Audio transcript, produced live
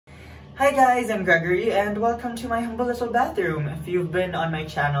Hi guys, I'm Gregory and welcome to my humble little bathroom. If you've been on my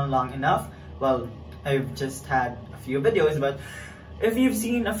channel long enough, well, I've just had a few videos, but if you've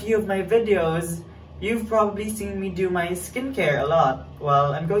seen a few of my videos, you've probably seen me do my skincare a lot.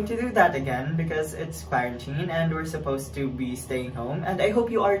 Well, I'm going to do that again because it's quarantine and we're supposed to be staying home, and I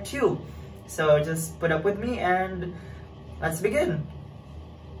hope you are too. So just put up with me and let's begin.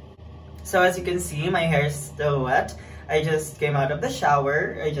 So as you can see, my hair is still wet. I just came out of the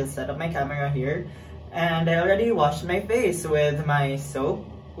shower. I just set up my camera here and I already washed my face with my soap,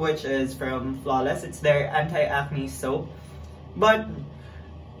 which is from Flawless. It's their anti-acne soap. But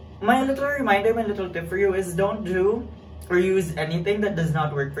my little reminder, my little tip for you is don't do or use anything that does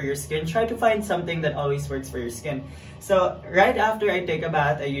not work for your skin. Try to find something that always works for your skin. So right after I take a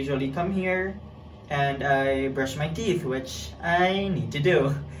bath, I usually come here and I brush my teeth, which I need to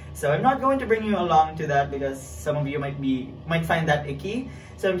do. So I'm not going to bring you along to that because some of you might find that icky.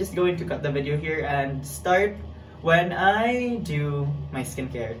 So I'm just going to cut the video here and start when I do my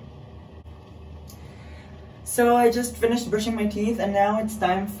skincare. So I just finished brushing my teeth and now it's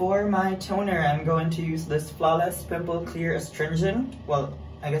time for my toner. I'm going to use this Flawless Pimple Clear Astringent. Well,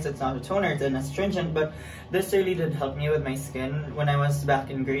 I guess it's not a toner, it's an astringent, but this really did help me with my skin. When I was back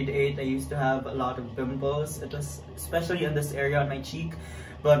in grade 8, I used to have a lot of pimples. It was especially in this area on my cheek.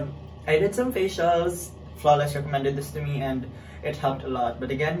 But I did some facials, Flawless recommended this to me and it helped a lot. But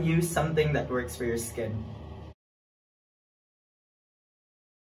again, use something that works for your skin.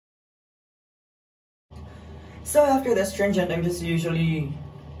 So after the astringent, I'm just usually,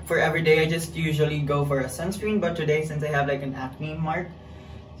 for every day, I just usually go for a sunscreen. But today, since I have like an acne mark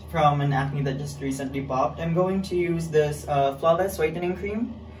from an acne that just recently popped, I'm going to use this Flawless Whitening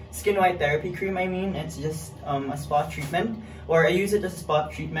Cream. Skin White Therapy Cream, I mean. It's just a spot treatment, or I use it as a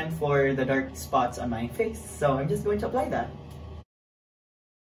spot treatment for the dark spots on my face. So I'm just going to apply that.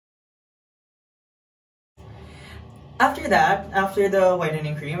 After that, after the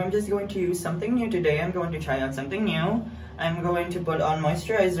whitening cream, I'm just going to use something new today. I'm going to try out something new. I'm going to put on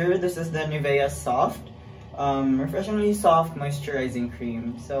moisturizer. This is the Nivea Soft, refreshingly soft moisturizing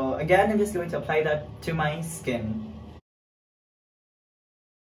cream. So again, I'm just going to apply that to my skin.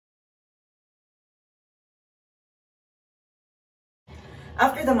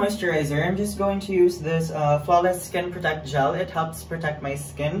 After the moisturizer, I'm just going to use this Flawless Skin Protect Gel. It helps protect my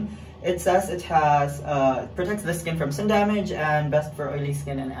skin. It says it has protects the skin from sun damage and best for oily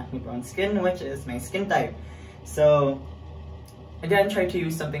skin and acne-prone skin, which is my skin type. So again, try to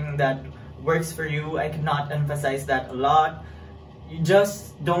use something that works for you. I cannot emphasize that a lot. You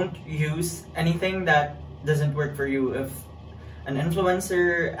just don't use anything that doesn't work for you. If an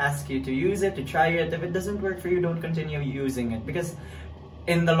influencer asks you to use it, to try it, if it doesn't work for you, don't continue using it because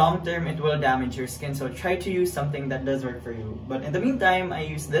in the long term, it will damage your skin. So try to use something that does work for you. But in the meantime, I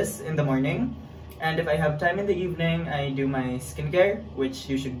use this in the morning. And if I have time in the evening, I do my skincare, which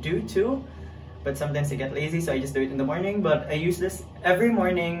you should do too. But sometimes I get lazy, so I just do it in the morning. But I use this every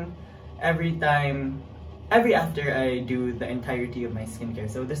morning, every after I do the entirety of my skincare.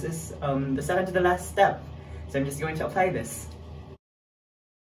 So this is the second to the last step. So I'm just going to apply this.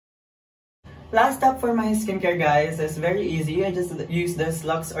 Last step for my skincare, guys, is very easy. I just use this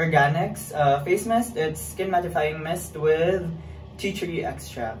Lux Organics face mist. It's skin mattifying mist with tea tree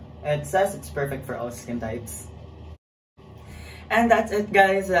extract. It says it's perfect for all skin types. And that's it,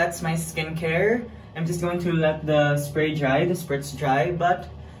 guys. That's my skincare. I'm just going to let the spray dry, the spritz dry, but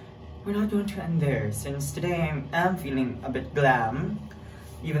we're not going to end there. Since today I am feeling a bit glam,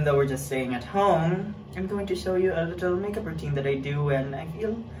 even though we're just staying at home, I'm going to show you a little makeup routine that I do when I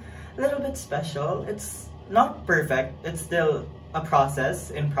feel a little bit special. It's not perfect, it's still a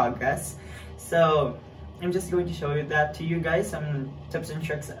process in progress. So I'm just going to show you that to you guys, some tips and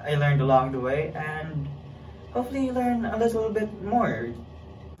tricks I learned along the way, and hopefully you learn a little bit more.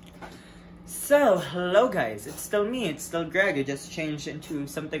 So hello guys, it's still me, it's still Greg. I just changed into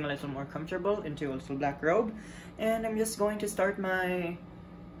something a little more comfortable, into a little black robe, and I'm just going to start my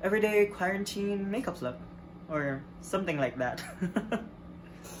everyday quarantine makeup look, or something like that.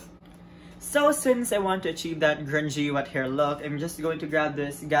 So since I want to achieve that grungy wet hair look, I'm just going to grab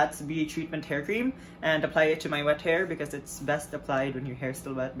this Gatsby treatment hair cream and apply it to my wet hair because it's best applied when your hair is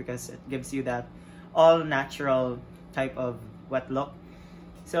still wet because it gives you that all natural type of wet look.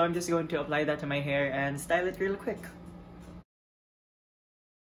 So I'm just going to apply that to my hair and style it real quick.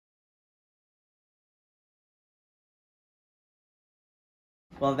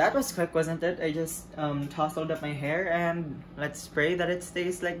 Well, that was quick, wasn't it? I just tousled up my hair and let's pray that it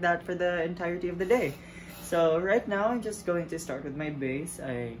stays like that for the entirety of the day. So right now, I'm just going to start with my base.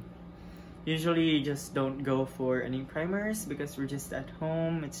 I usually just don't go for any primers because we're just at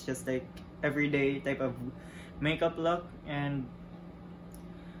home. It's just like everyday type of makeup look. And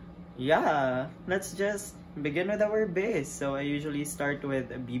yeah, let's just begin with our base. So I usually start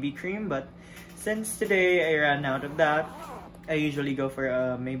with a BB cream, but since today I ran out of that, I usually go for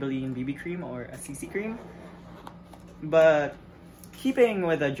a Maybelline BB cream or a CC cream. But keeping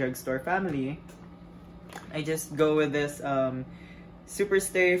with the drugstore family, I just go with this Super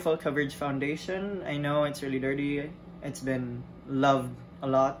Stay Full Coverage Foundation. I know it's really dirty. It's been loved a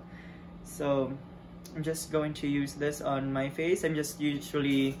lot. So I'm just going to use this on my face. I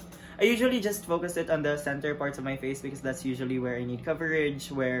usually just focus it on the center parts of my face because that's usually where I need coverage,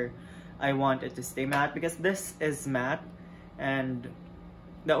 where I want it to stay matte, because this is matte, and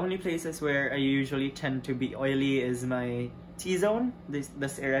the only places where I usually tend to be oily is my T-zone,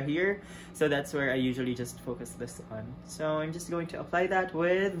 this area here. So that's where I usually just focus this on. So I'm just going to apply that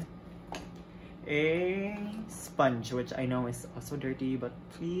with a sponge, which I know is also dirty, but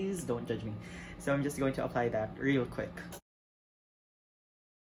please don't judge me. So I'm just going to apply that real quick.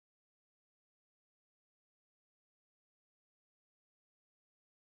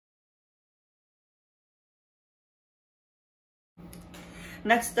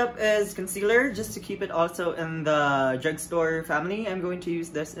 Next up is concealer, just to keep it also in the drugstore family. I'm going to use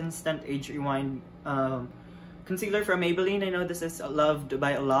this Instant Age Rewind concealer from Maybelline. I know this is loved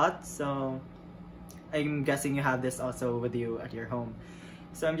by a lot, so I'm guessing you have this also with you at your home.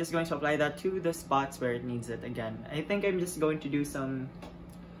 So I'm just going to apply that to the spots where it needs it again. I think I'm just going to do some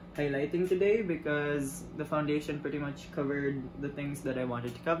highlighting today because the foundation pretty much covered the things that I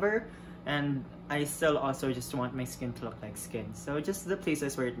wanted to cover. And I still also just want my skin to look like skin. So just the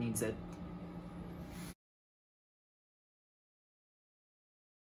places where it needs it.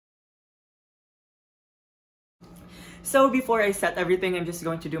 So before I set everything, I'm just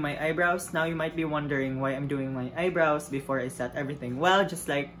going to do my eyebrows. Now you might be wondering why I'm doing my eyebrows before I set everything. Well, just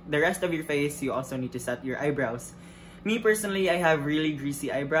like the rest of your face, you also need to set your eyebrows. Me personally, I have really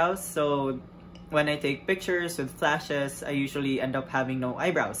greasy eyebrows. So when I take pictures with flashes, I usually end up having no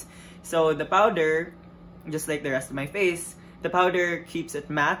eyebrows. So the powder, just like the rest of my face, the powder keeps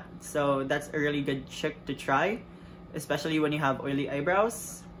it matte. So that's a really good trick to try, especially when you have oily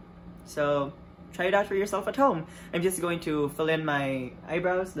eyebrows. So try it out for yourself at home. I'm just going to fill in my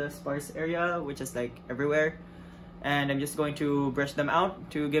eyebrows, the sparse area, which is like everywhere. And I'm just going to brush them out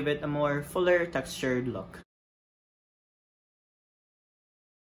to give it a more fuller textured look.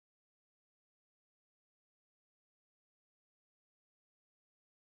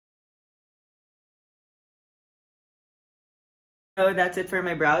 So that's it for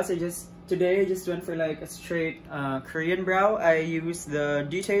my brows. Today I just went for like a straight Korean brow. I used the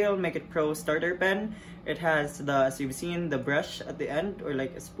Detail Make It Pro starter pen. It has as you've seen, the brush at the end, or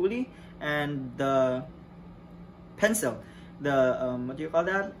like a spoolie, and the pencil. The what do you call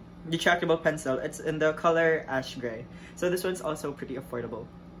that? Retractable pencil. It's in the color ash gray. So this one's also pretty affordable.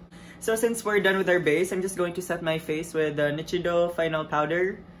 So since we're done with our base, I'm just going to set my face with the Nichido Final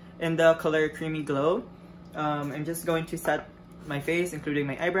Powder in the color Creamy Glow. I'm just going to set my face, including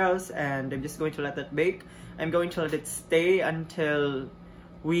my eyebrows, and I'm just going to let that bake. I'm going to let it stay until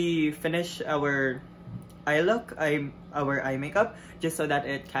we finish our eye look, our eye makeup, just so that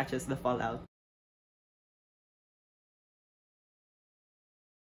it catches the fallout.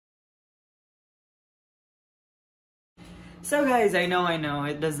 So guys, I know,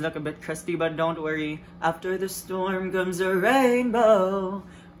 it does look a bit crusty, but don't worry. After the storm comes a rainbow.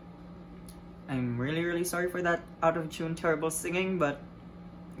 I'm really sorry for that out-of-tune terrible singing, but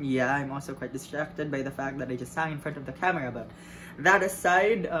yeah, I'm also quite distracted by the fact that I just sang in front of the camera. But that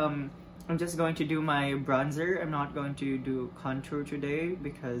aside, I'm just going to do my bronzer. I'm not going to do contour today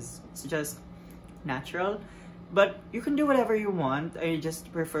because it's just natural. But you can do whatever you want. I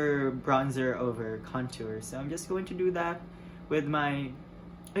just prefer bronzer over contour. So I'm just going to do that with my,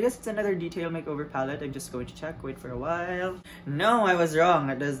 I guess it's another Detail Makeover palette. I'm just going to check, wait for a while. No, I was wrong.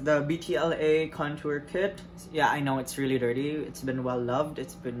 It is the BTLA Contour Kit. Yeah, I know it's really dirty. It's been well loved.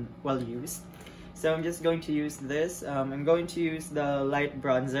 It's been well used. So I'm just going to use this. I'm going to use the light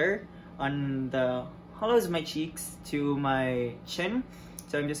bronzer on the hollows of my cheeks to my chin.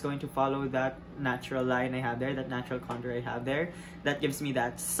 So I'm just going to follow that natural line I have there, that natural contour I have there. That gives me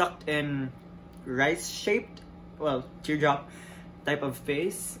that sucked in rice shaped, well, teardrop type of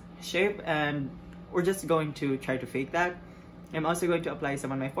face shape, and we're just going to try to fake that. I'm also going to apply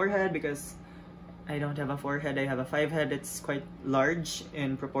some on my forehead because I don't have a forehead, I have a 5-head. It's quite large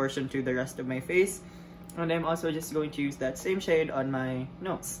in proportion to the rest of my face. And I'm also just going to use that same shade on my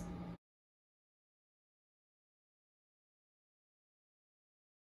nose.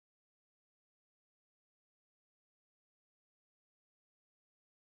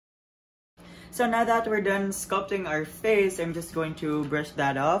 So now that we're done sculpting our face, I'm just going to brush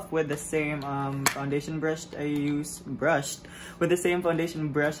that off with the same foundation brush I used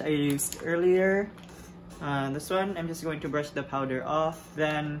earlier. This one, I'm just going to brush the powder off.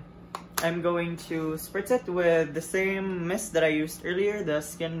 Then I'm going to spritz it with the same mist that I used earlier, the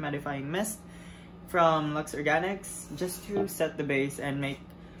skin mattifying mist from Lux Organics, just to set the base and make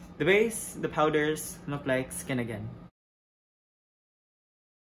the powders look like skin again.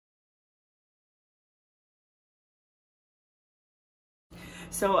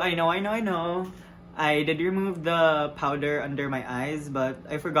 So I know, I did remove the powder under my eyes, but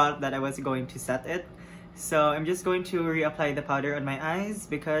I forgot that I was going to set it. So I'm just going to reapply the powder on my eyes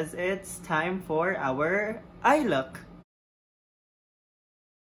because it's time for our eye look.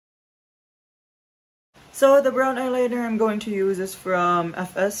 So the brown eyeliner I'm going to use is from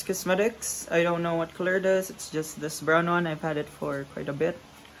FS Cosmetics. I don't know what color it is, it's just this brown one. I've had it for quite a bit.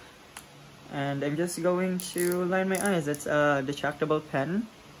 And I'm just going to line my eyes. It's a retractable pen.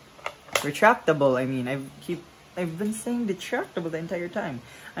 Retractable, I mean. I've been saying retractable the entire time.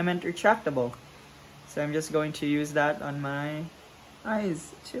 I meant retractable. So I'm just going to use that on my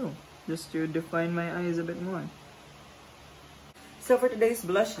eyes too, just to define my eyes a bit more. So for today's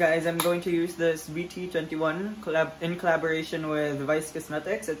blush, guys, I'm going to use this BT21 in collaboration with Vice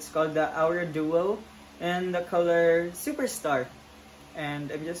Cosmetics. It's called the Aura Duo in the color Superstar.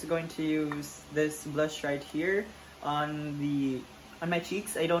 And I'm just going to use this blush right here on my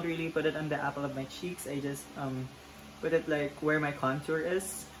cheeks. I don't really put it on the apple of my cheeks. I just put it like where my contour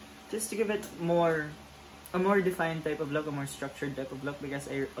is, just to give it a more defined type of look, a more structured type of look, because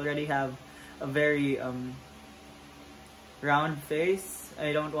I already have a very round face.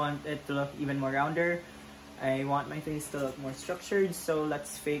 I don't want it to look even more rounder. I want my face to look more structured, so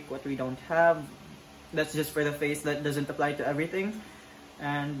let's fake what we don't have. That's just for the face, that doesn't apply to everything.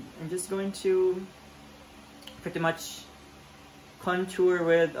 And I'm just going to pretty much contour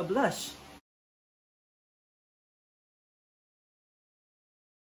with a blush.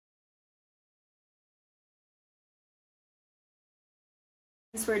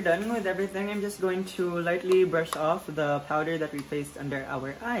 Once we're done with everything, I'm just going to lightly brush off the powder that we placed under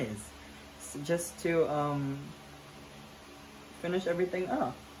our eyes. So just to finish everything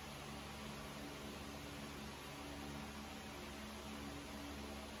off.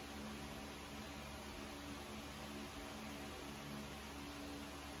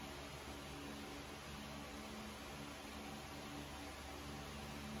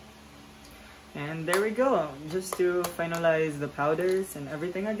 And there we go. Just to finalize the powders and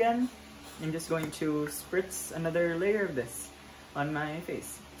everything again, I'm just going to spritz another layer of this on my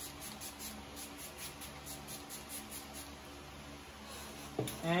face.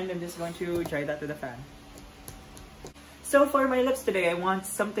 And I'm just going to dry that with a fan. So for my lips today, I want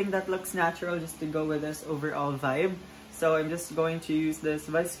something that looks natural just to go with this overall vibe. So I'm just going to use this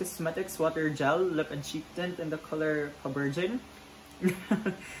Vice Cosmetics Water Gel Lip and Cheek Tint in the color Virgin.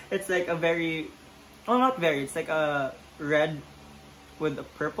 It's like a it's like a red with a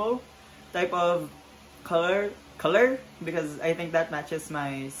purple type of color, because I think that matches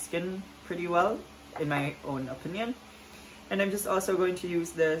my skin pretty well, in my own opinion. And I'm just also going to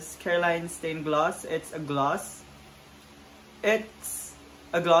use this Caroline Stain Gloss. It's a gloss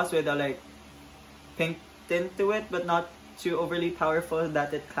with a like pink tint to it, but not too overly powerful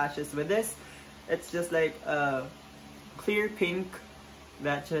that it clashes with this. It's just like a clear pink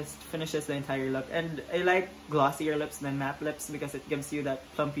that just finishes the entire look. And I like glossier lips than matte lips because it gives you that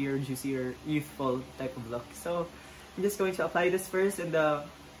plumpier, juicier, youthful type of look. So I'm just going to apply this first in the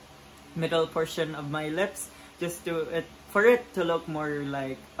middle portion of my lips, just for it to look more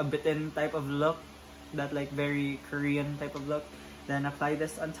like a bitten type of look, that like very Korean type of look. Then apply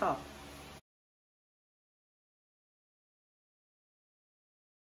this on top.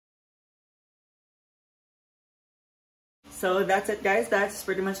 So that's it, guys. That's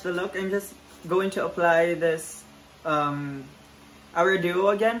pretty much the look. I'm just going to apply this Aura Duo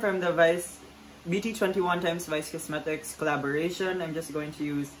again from the BT21 x Vice Cosmetics collaboration. I'm just going to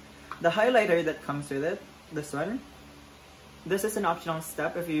use the highlighter that comes with it, this one. This is an optional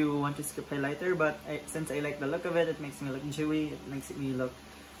step if you want to skip highlighter, but since I like the look of it, it makes me look dewy, it makes me look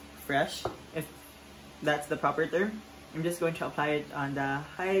fresh, if that's the proper term. I'm just going to apply it on the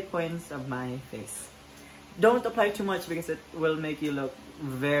high points of my face. Don't apply too much because it will make you look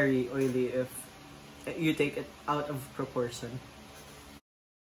very oily if you take it out of proportion.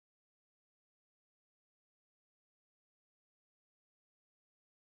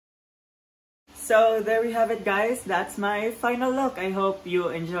 So there we have it, guys. That's my final look. I hope you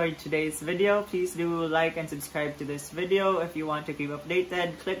enjoyed today's video. Please do like and subscribe to this video. If you want to keep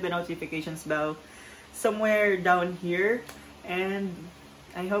updated, click the notifications bell somewhere down here. And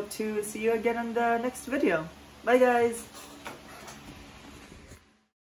I hope to see you again on the next video. Bye, guys!